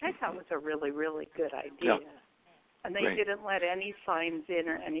 which I thought was a really, really good idea. Yeah. And they didn't let any signs in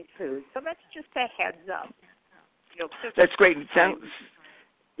or any food. So that's just a heads up. That's great.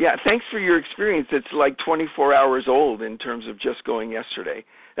 Thanks for your experience. It's like 24 hours old in terms of just going yesterday.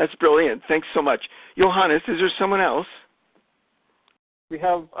 That's brilliant. Thanks so much. Johannes, is there someone else? We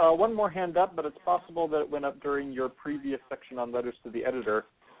have one more hand up, but it's possible that it went up during your previous section on letters to the editor.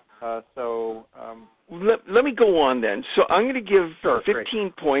 Let me go on then. So I'm going to give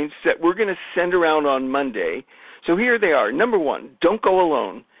 15 points that we're going to send around on Monday. So here they are. Number 1, don't go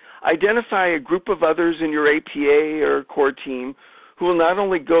alone. Identify a group of others in your APA or core team who will not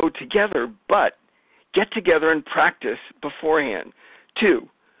only go together, but get together and practice beforehand. 2,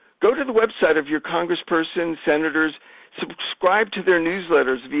 go to the website of your congressperson, senators, subscribe to their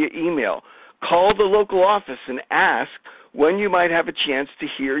newsletters via email. Call the local office and ask when you might have a chance to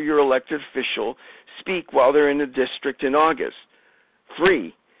hear your elected official speak while they're in the district in August.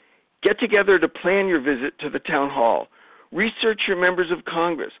 3, get together to plan your visit to the town hall. Research your members of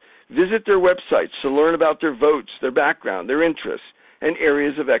Congress. Visit their websites to learn about their votes, their background, their interests, and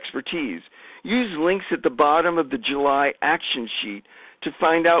areas of expertise. Use links at the bottom of the July action sheet to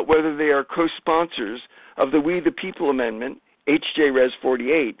find out whether they are co-sponsors of the We the People Amendment, H.J. Res.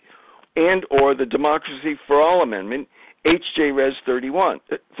 48, and or the Democracy for All Amendment, H.J. Res. 31.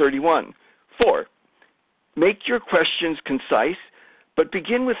 4, make your questions concise, but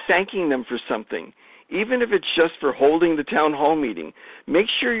begin with thanking them for something. Even if it's just for holding the town hall meeting, make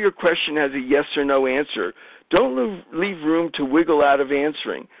sure your question has a yes or no answer. Don't leave room to wiggle out of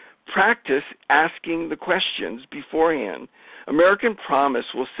answering. Practice asking the questions beforehand. American Promise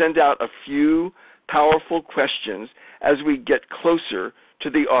will send out a few powerful questions as we get closer to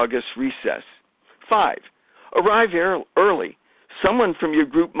the August recess. 5, arrive early. Someone from your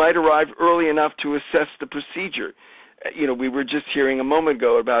group might arrive early enough to assess the procedure. We were just hearing a moment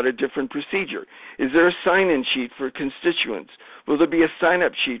ago about a different procedure. Is there a sign-in sheet for constituents? Will there be a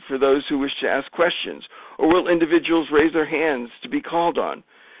sign-up sheet for those who wish to ask questions? Or will individuals raise their hands to be called on?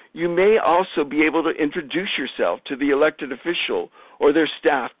 You may also be able to introduce yourself to the elected official or their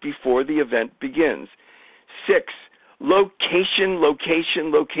staff before the event begins. 6, location,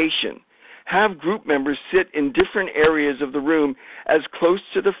 location, location. Have group members sit in different areas of the room as close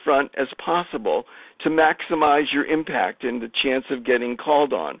to the front as possible to maximize your impact and the chance of getting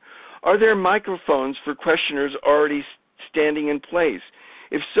called on. Are there microphones for questioners already standing in place?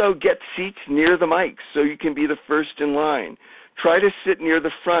 If so, get seats near the mics so you can be the first in line. Try to sit near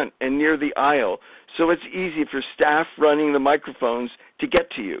the front and near the aisle so it's easy for staff running the microphones to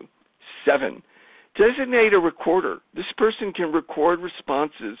get to you. 7, designate a recorder. This person can record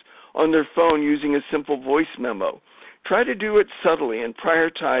responses on their phone using a simple voice memo. Try to do it subtly and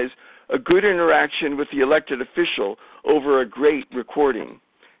prioritize a good interaction with the elected official over a great recording.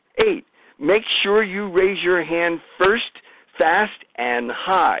 8, make sure you raise your hand first, fast, and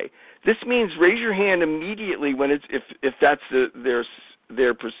high. This means raise your hand immediately when it's, if that's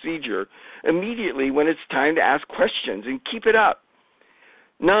their procedure, immediately when it's time to ask questions, and keep it up.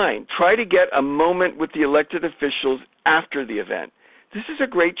 9, try to get a moment with the elected officials after the event. This is a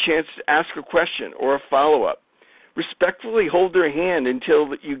great chance to ask a question or a follow-up. Respectfully hold their hand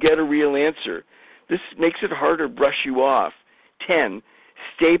until you get a real answer. This makes it harder to brush you off. 10,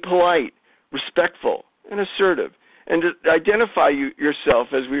 stay polite, respectful, and assertive. And to identify yourself,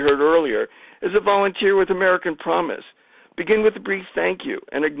 as we heard earlier, as a volunteer with American Promise. Begin with a brief thank you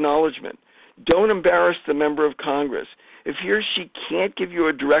and acknowledgement. Don't embarrass the member of Congress. If he or she can't give you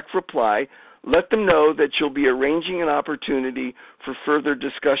a direct reply, let them know that you'll be arranging an opportunity for further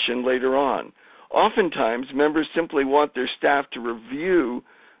discussion later on. Oftentimes, members simply want their staff to review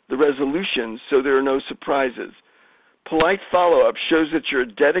the resolutions so there are no surprises. Polite follow-up shows that you're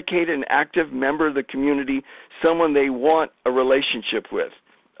a dedicated and active member of the community, someone they want a relationship with.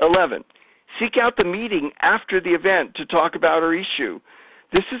 11, seek out the meeting after the event to talk about our issue.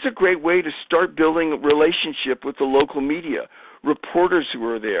 This is a great way to start building a relationship with the local media, reporters who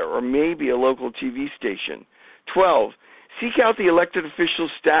are there, or maybe a local TV station. 12, seek out the elected official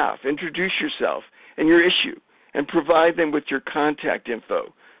staff, introduce yourself and your issue, and provide them with your contact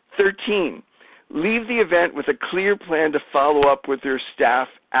info. 13, leave the event with a clear plan to follow up with their staff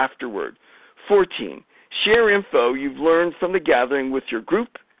afterward. 14, share info you've learned from the gathering with your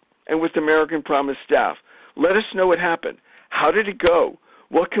group and with American Promise staff. Let us know what happened. How did it go?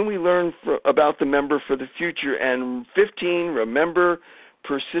 What can we learn about the member for the future? And 15, remember,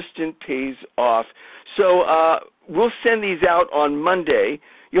 persistent pays off. So we'll send these out on Monday.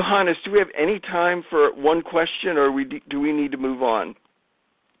 Johannes, do we have any time for one question, or do we need to move on?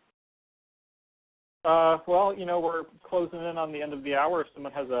 Well, we're closing in on the end of the hour. If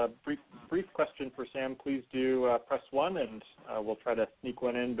someone has a brief question for Sam, please do press 1, and we'll try to sneak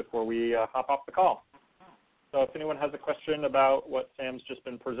one in before we hop off the call. So if anyone has a question about what Sam's just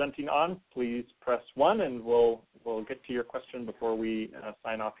been presenting on, please press 1, and we'll get to your question before we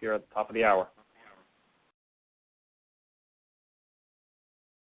sign off here at the top of the hour.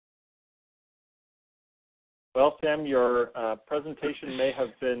 Well, Sam, your presentation may have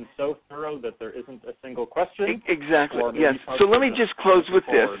been so thorough that there isn't a single question. Exactly, yes. So let me just close with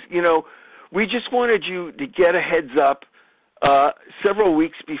this. We just wanted you to get a heads up several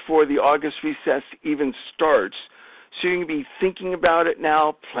weeks before the August recess even starts, so you can be thinking about it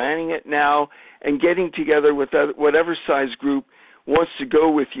now, planning it now, and getting together with whatever size group wants to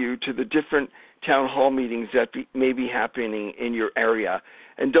go with you to the different town hall meetings that may be happening in your area.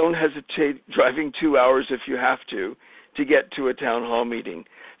 And don't hesitate driving 2 hours if you have to get to a town hall meeting.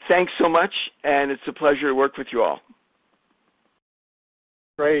 Thanks so much, and it's a pleasure to work with you all.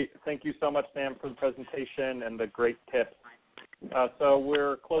 Great. Thank you so much, Sam, for the presentation and the great tips. So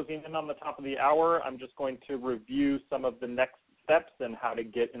we're closing in on the top of the hour. I'm just going to review some of the next steps and how to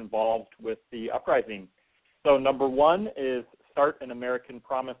get involved with the uprising. So number 1 is start an American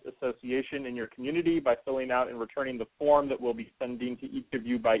Promise Association in your community by filling out and returning the form that we'll be sending to each of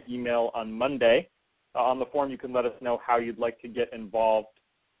you by email on Monday. On the form, you can let us know how you'd like to get involved.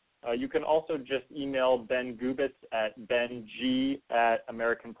 You can also just email Ben Gubitz at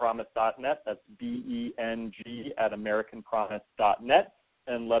beng@americanpromise.net. That's BENG@americanpromise.net,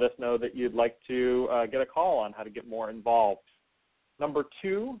 and let us know that you'd like to get a call on how to get more involved. Number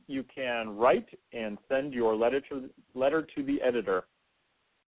 2, you can write and send your letter to the editor.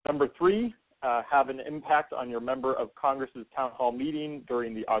 Number 3, have an impact on your member of Congress's town hall meeting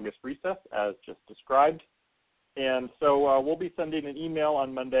during the August recess, as just described. And so we'll be sending an email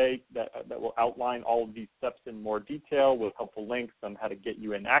on Monday that will outline all of these steps in more detail with helpful links on how to get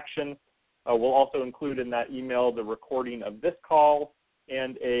you in action. We'll also include in that email the recording of this call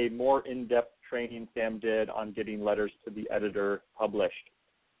and a more in-depth training Sam did on getting letters to the editor published.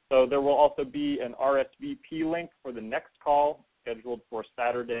 So there will also be an RSVP link for the next call scheduled for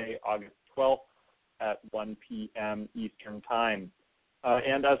Saturday, August 12th at 1 p.m. Eastern Time.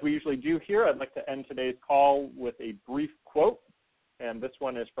 And as we usually do here, I'd like to end today's call with a brief quote. And this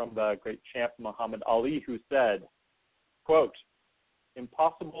one is from the great champ Muhammad Ali, who said, quote,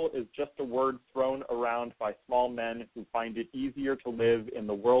 "Impossible is just a word thrown around by small men who find it easier to live in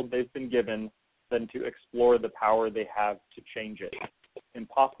the world they've been given than to explore the power they have to change it.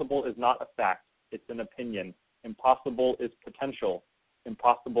 Impossible is not a fact, it's an opinion. Impossible is potential.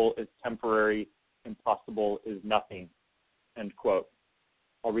 Impossible is temporary. Impossible is nothing." End quote.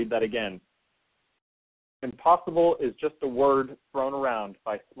 I'll read that again. Impossible is just a word thrown around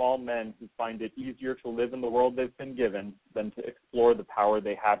by small men who find it easier to live in the world they've been given than to explore the power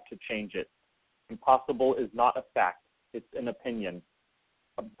they have to change it. Impossible is not a fact, it's an opinion.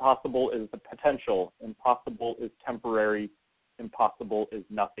 Impossible is the potential. Impossible is temporary. Impossible is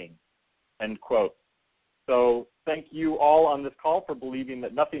nothing. End quote. So thank you all on this call for believing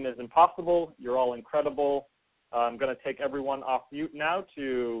that nothing is impossible. You're all incredible. I'm going to take everyone off mute now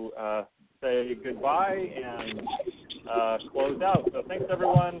to say goodbye and close out. So thanks,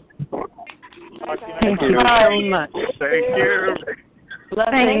 everyone. Talk to you next Thank you so much. Thank you.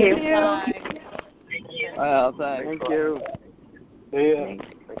 Thank you. Well, thanks. Thank you. Yeah.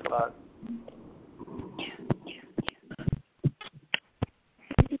 Thanks a lot.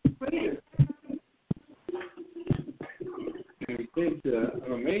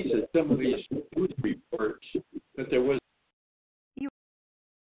 I'm amazed at some of these news reports that there was